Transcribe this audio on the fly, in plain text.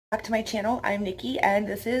Back to my channel. I'm Nikki and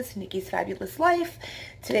this is Nikki's Fabulous Life.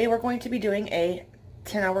 Today we're going to be doing a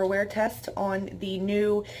 10-hour wear test on the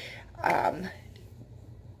new Hard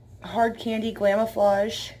Candy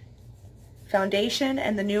Glamouflage foundation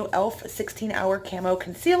and the new e.l.f. 16-hour camo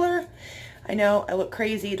concealer. I know I look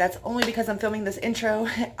crazy. That's only because I'm filming this intro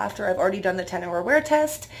after I've already done the 10-hour wear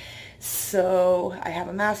test. So I have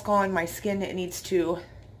a mask on. My skin needs to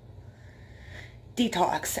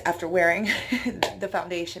detox after wearing the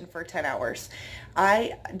foundation for 10 hours.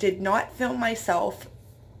 I did not film myself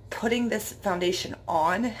putting this foundation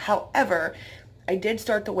on. However, I did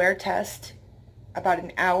start the wear test about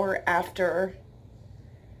an hour after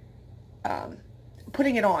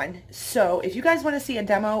putting it on. So if you guys want to see a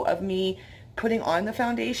demo of me putting on the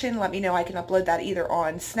foundation, let me know. I can upload that either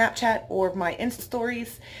on Snapchat or my Insta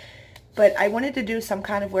stories. But I wanted to do some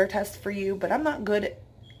kind of wear test for you, but I'm not good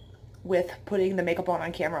with putting the makeup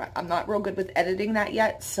on camera. I'm not real good with editing that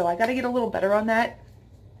yet, so I got to get a little better on that.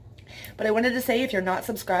 But I wanted to say, if you're not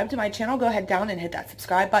subscribed to my channel, go ahead down and hit that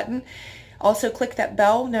subscribe button. Also click that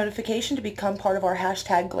bell notification to become part of our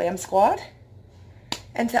hashtag Glam Squad.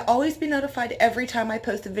 And to always be notified every time I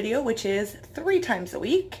post a video, which is 3 times a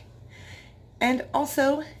week. And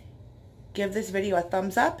also give this video a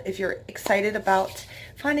thumbs up if you're excited about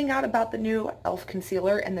finding out about the new e.l.f.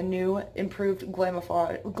 concealer and the new improved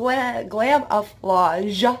Glamouflage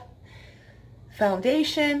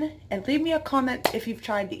foundation, and leave me a comment if you've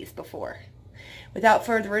tried these before. Without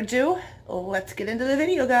further ado, let's get into the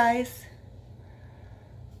video, guys.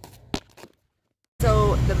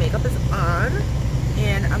 So the makeup is on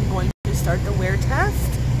and I'm going to start the wear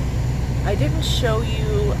test. I didn't show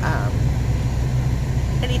you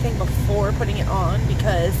anything before putting it on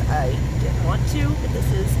because I didn't want to, but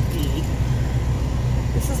this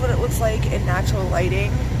is what it looks like in natural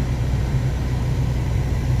lighting.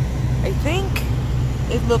 I think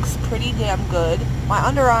it looks pretty damn good. My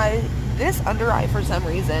under eye, this under eye for some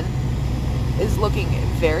reason is looking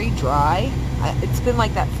very dry. It's been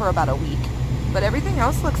like that for about a week, but everything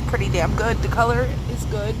else looks pretty damn good. The color is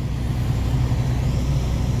good,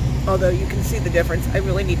 although you can see the difference. I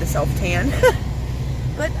really need to self-tan.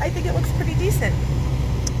 But I think it looks pretty decent.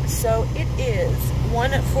 So it is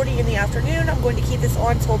 1:40 in the afternoon. I'm going to keep this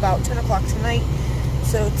on till about 10 o'clock tonight.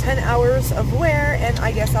 So 10 hours of wear, and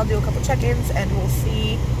I guess I'll do a couple check-ins and we'll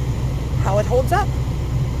see how it holds up.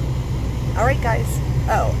 Alright guys.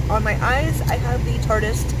 Oh, on my eyes I have the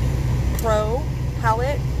Tarteist Pro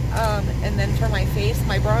palette. And then for my face,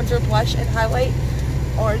 my bronzer, blush, and highlight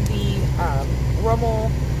are the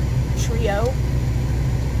Rimmel Trio.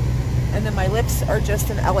 And then my lips are just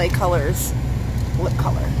an LA Colors lip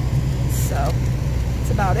color. So,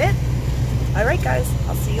 that's about it. Alright guys,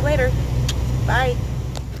 I'll see you later. Bye.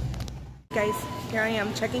 Guys, here I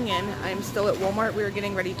am checking in. I'm still at Walmart. We're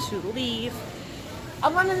getting ready to leave.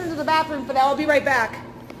 I'm running into the bathroom, but I'll be right back.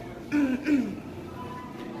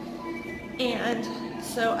 And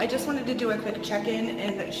so I just wanted to do a quick check-in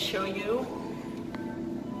and show you,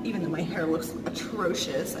 even though my hair looks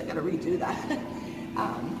atrocious, I gotta redo that.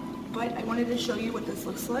 But I wanted to show you what this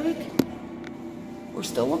looks like. We're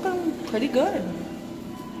still looking pretty good.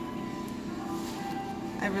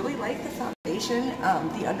 I really like the foundation.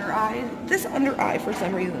 The under eye. This under eye for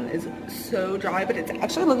some reason is so dry, but it's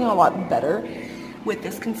actually looking a lot better with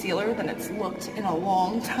this concealer than it's looked in a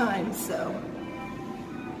long time. So,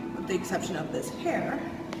 with the exception of this hair,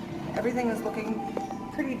 everything is looking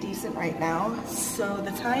pretty decent right now. So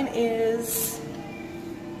the time is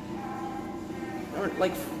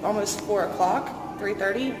like almost 4 o'clock,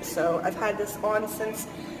 3:30. So I've had this on since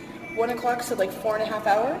 1 o'clock, so like 4.5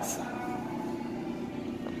 hours.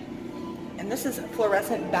 And this is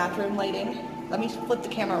fluorescent bathroom lighting. Let me flip the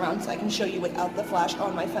camera around so I can show you without the flash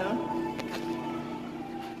on my phone.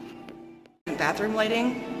 Bathroom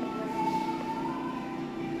lighting.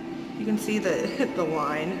 You can see the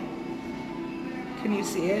line. Can you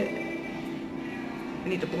see it? I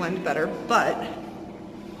need to blend better, but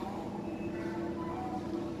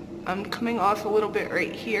I'm coming off a little bit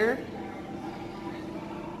right here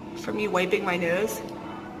from me wiping my nose.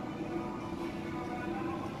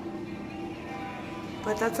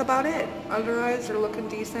 But that's about it. Under eyes are looking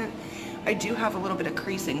decent. I do have a little bit of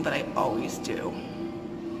creasing, but I always do.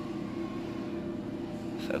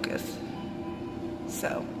 Focus.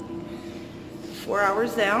 So, 4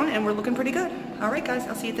 hours down and we're looking pretty good. Alright guys,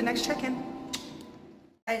 I'll see you at the next check-in.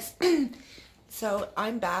 Guys, so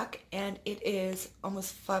I'm back and it is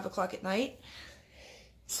almost 5 o'clock at night.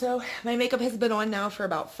 So my makeup has been on now for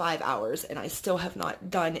about 5 hours and I still have not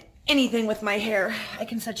done anything with my hair. I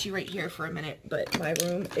can set you right here for a minute, but my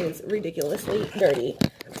room is ridiculously dirty.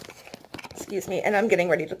 excuse me, and I'm getting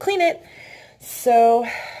ready to clean it. So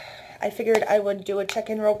I figured I would do a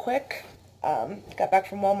check-in real quick. Got back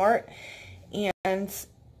from Walmart and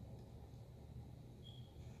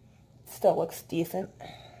still looks decent.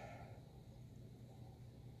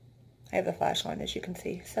 I have the flash on, as you can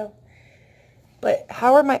see. So, but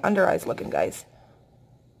how are my under eyes looking, guys?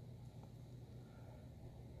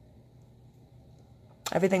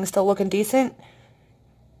 Everything's still looking decent.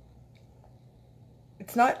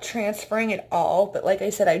 It's not transferring at all, but like I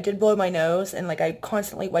said, I did blow my nose, and like I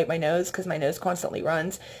constantly wipe my nose because my nose constantly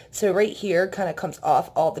runs. So right here kind of comes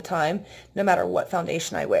off all the time, no matter what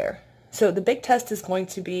foundation I wear. So the big test is going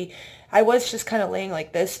to be, I was just kind of laying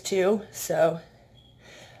like this too, so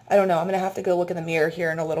I don't know. I'm going to have to go look in the mirror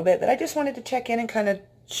here in a little bit, but I just wanted to check in and kind of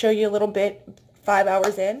show you a little bit 5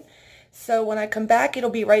 hours in. So when I come back, it'll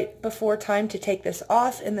be right before time to take this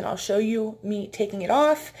off, and then I'll show you me taking it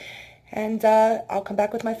off, and I'll come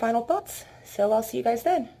back with my final thoughts. So I'll see you guys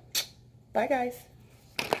then. Bye, guys.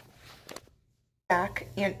 Back,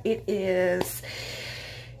 and it is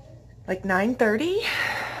like 9:30.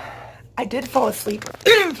 I did fall asleep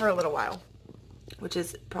for a little while, which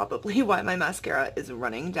is probably why my mascara is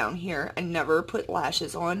running down here. I never put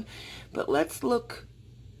lashes on, but let's look.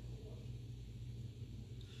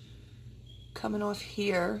 Coming off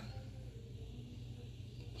here,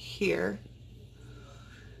 here.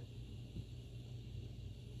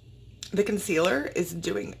 The concealer is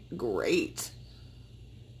doing great.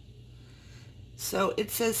 So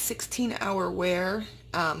it says 16-hour wear.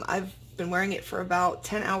 I've been wearing it for about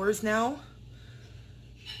 10 hours now.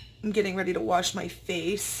 I'm getting ready to wash my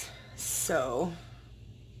face, so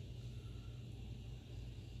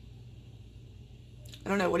I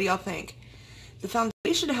don't know, what do y'all think? The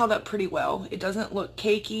foundation held up pretty well. It doesn't look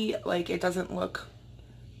cakey, like it doesn't look,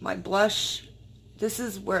 my blush, this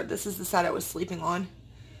is the side I was sleeping on.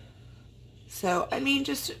 So, I mean,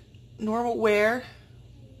 just normal wear.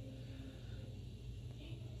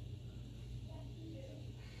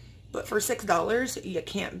 But for $6, you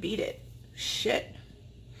can't beat it. Shit.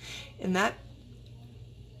 And that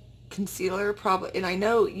concealer probably, and I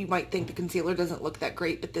know you might think the concealer doesn't look that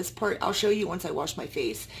great, but this part, I'll show you once I wash my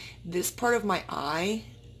face. This part of my eye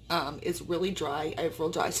is really dry. I have real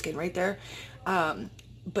dry skin right there.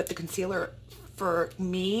 But the concealer, for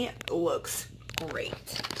me, looks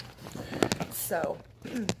great. So,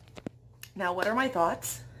 now what are my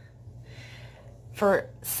thoughts? For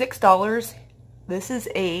 $6, this is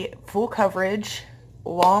a full coverage,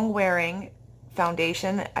 long wearing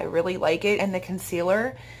foundation. I really like it. And the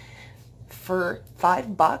concealer, for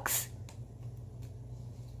 $5,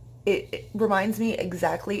 it reminds me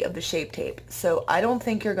exactly of the Shape Tape. So I don't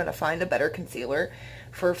think you're going to find a better concealer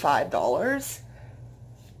for $5.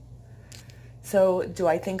 So do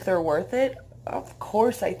I think they're worth it? Of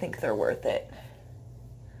course I think they're worth it.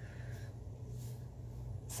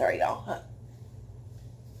 Sorry, y'all.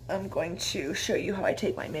 I'm going to show you how I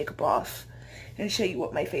take my makeup off and show you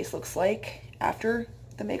what my face looks like after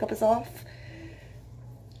the makeup is off.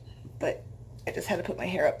 But I just had to put my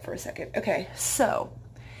hair up for a second. Okay, so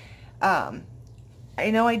I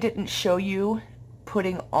know I didn't show you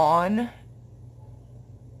putting on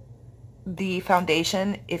the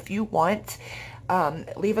foundation. If you want,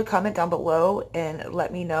 leave a comment down below and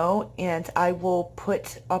let me know, and I will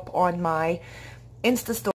put up on my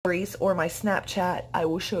Insta stories or my Snapchat, I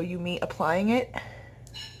will show you me applying it.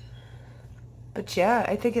 But yeah,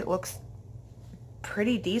 I think it looks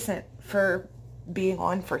pretty decent for being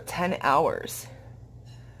on for 10 hours.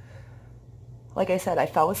 Like I said, I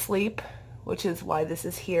fell asleep, which is why this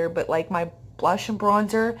is here, but like my blush and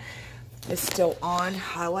bronzer is still on,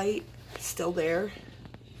 highlight still there.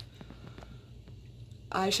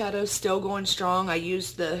 Eyeshadow still going strong. I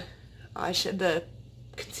used the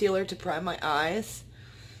concealer to prime my eyes.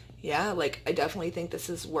 Yeah, like I definitely think this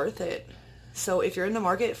is worth it. So if you're in the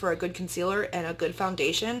market for a good concealer and a good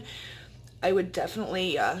foundation, I would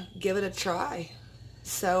definitely give it a try.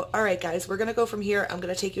 So, alright guys, we're going to go from here. I'm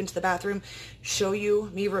going to take you into the bathroom, show you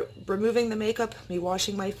me removing the makeup, me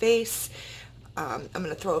washing my face. I'm going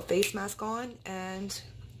to throw a face mask on, and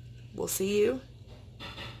we'll see you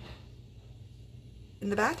in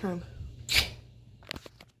the bathroom.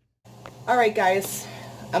 Alright guys,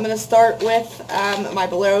 I'm going to start with my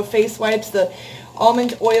Bolero face wipes, the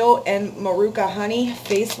almond oil and Maruca honey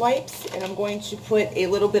face wipes, and I'm going to put a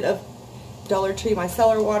little bit of Dollar Tree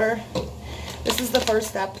micellar water. This is the first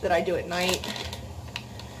step that I do at night,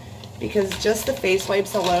 because just the face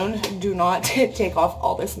wipes alone do not take off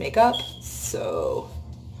all this makeup. So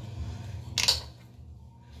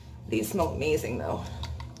these smell amazing though.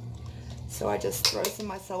 So I just throw some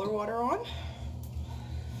micellar water on.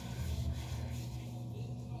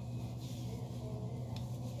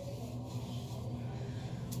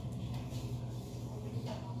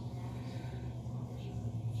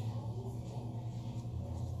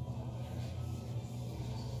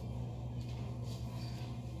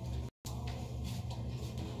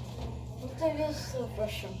 to use the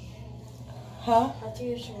restroom. Huh? I have to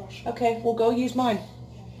use the restroom. Okay, we'll go use mine.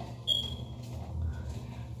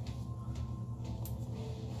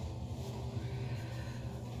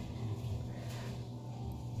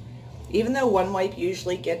 Even though one wipe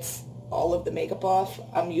usually gets all of the makeup off,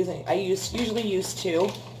 I usually use two.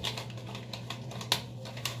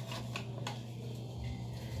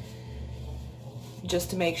 Just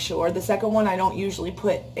to make sure. The second one I don't usually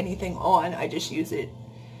put anything on, I just use it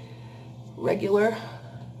regular.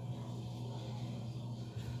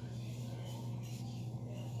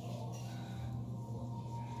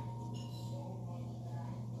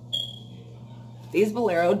 These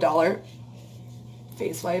Bolero dollar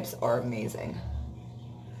face wipes are amazing.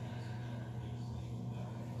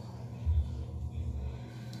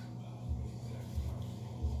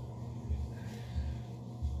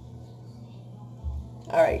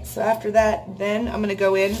 Alright, so after that, then I'm going to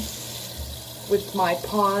go in with my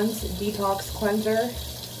Pond's Detox Cleanser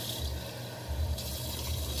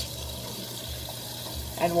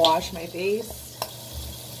and wash my face.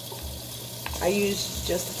 I use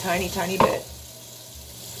just a tiny, tiny bit,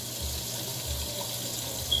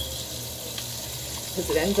 because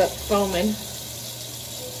it ends up foaming.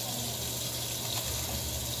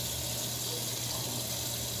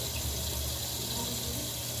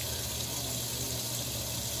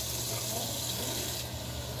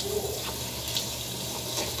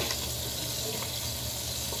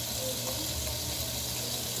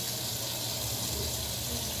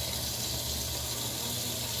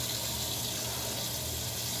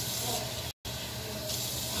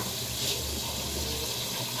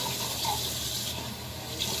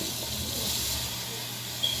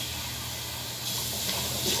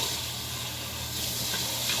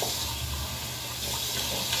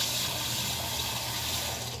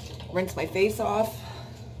 Rinse my face off.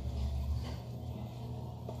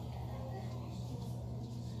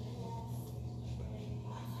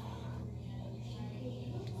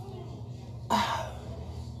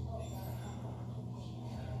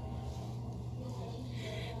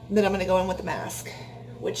 Then I'm going to go in with the mask,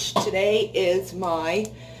 which today is my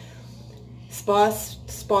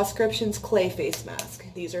Spascriptions Clay Face Mask.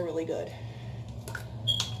 These are really good.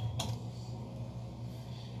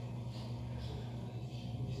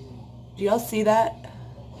 Do y'all see that?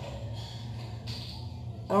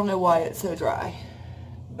 I don't know why it's so dry,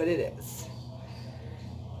 but it is.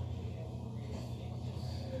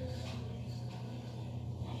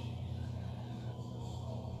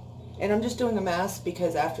 And I'm just doing a mask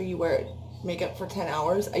because after you wear makeup for 10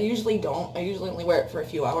 hours, I usually don't. I usually only wear it for a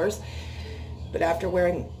few hours. But after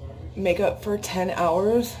wearing makeup for 10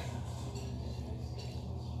 hours,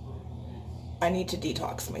 I need to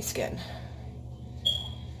detox my skin.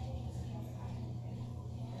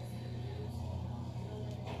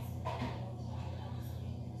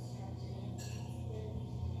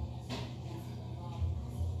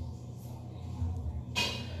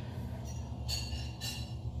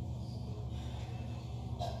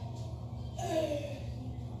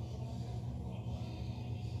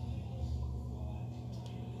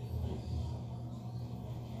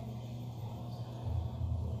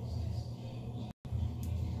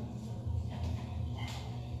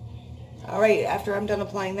 Alright, after I'm done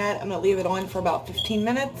applying that, I'm going to leave it on for about 15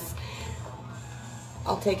 minutes.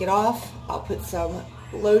 I'll take it off. I'll put some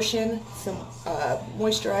lotion, some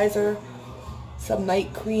moisturizer, some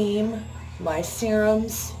night cream, my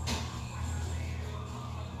serums,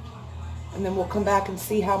 and then we'll come back and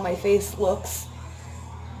see how my face looks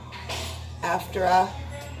after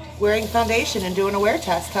wearing foundation and doing a wear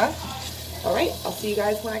test, huh? Alright, I'll see you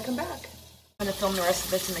guys when I come back. I'm going to film the rest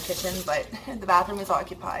of this in the kitchen, but the bathroom is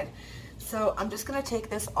occupied. So I'm just going to take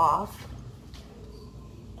this off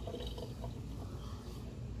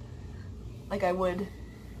like I would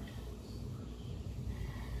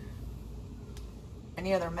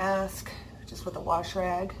any other mask, just with a wash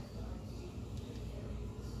rag.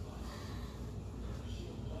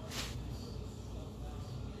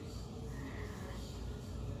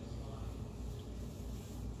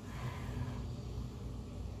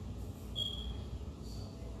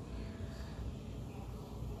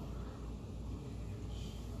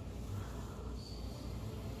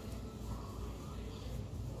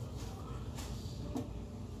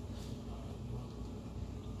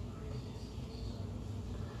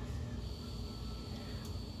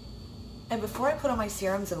 And before I put on my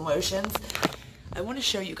serums and lotions, I want to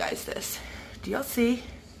show you guys this. Do y'all see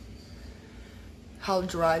how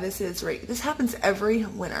dry this is? Right, this happens every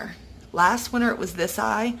winter. Last winter it was this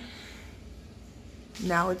eye.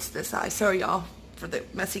 Now it's this eye. Sorry y'all for the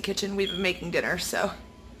messy kitchen. We've been making dinner, so.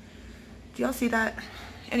 Do y'all see that?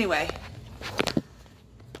 Anyway,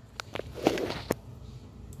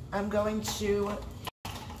 I'm going to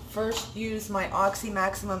first use my Oxy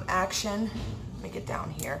Maximum Action. Let me get down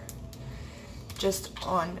here. Just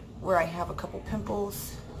on where I have a couple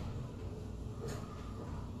pimples.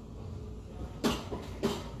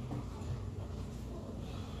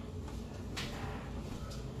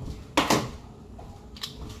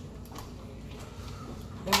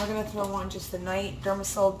 Then we're going to throw on just the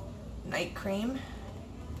Dermasul Night Cream.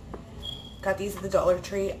 Got these at the Dollar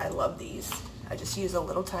Tree. I love these. I just use a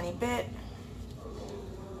little tiny bit.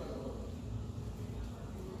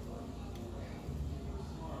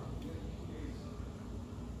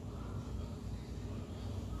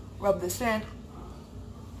 Rub this in.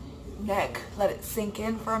 Neck. Let it sink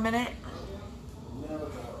in for a minute.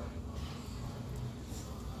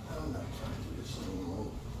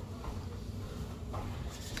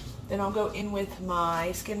 Then I'll go in with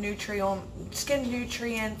my Skin Nutrients,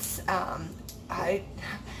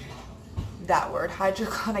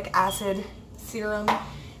 hyaluronic acid serum,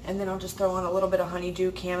 and then I'll just throw on a little bit of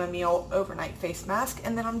Honeydew Chamomile Overnight Face Mask,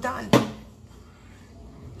 and then I'm done.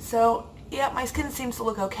 So, yeah, my skin seems to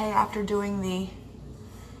look okay after doing the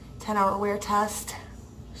 10-hour wear test.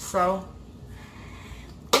 So,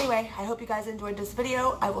 anyway, I hope you guys enjoyed this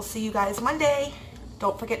video. I will see you guys Monday.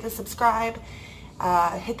 Don't forget to subscribe.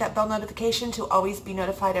 Hit that bell notification to always be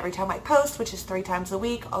notified every time I post, which is 3 times a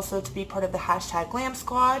week. Also to be part of the #Glam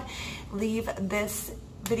Squad. Leave this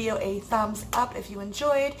video a thumbs up if you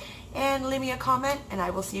enjoyed, and leave me a comment, and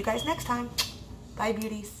I will see you guys next time. Bye,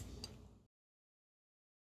 beauties.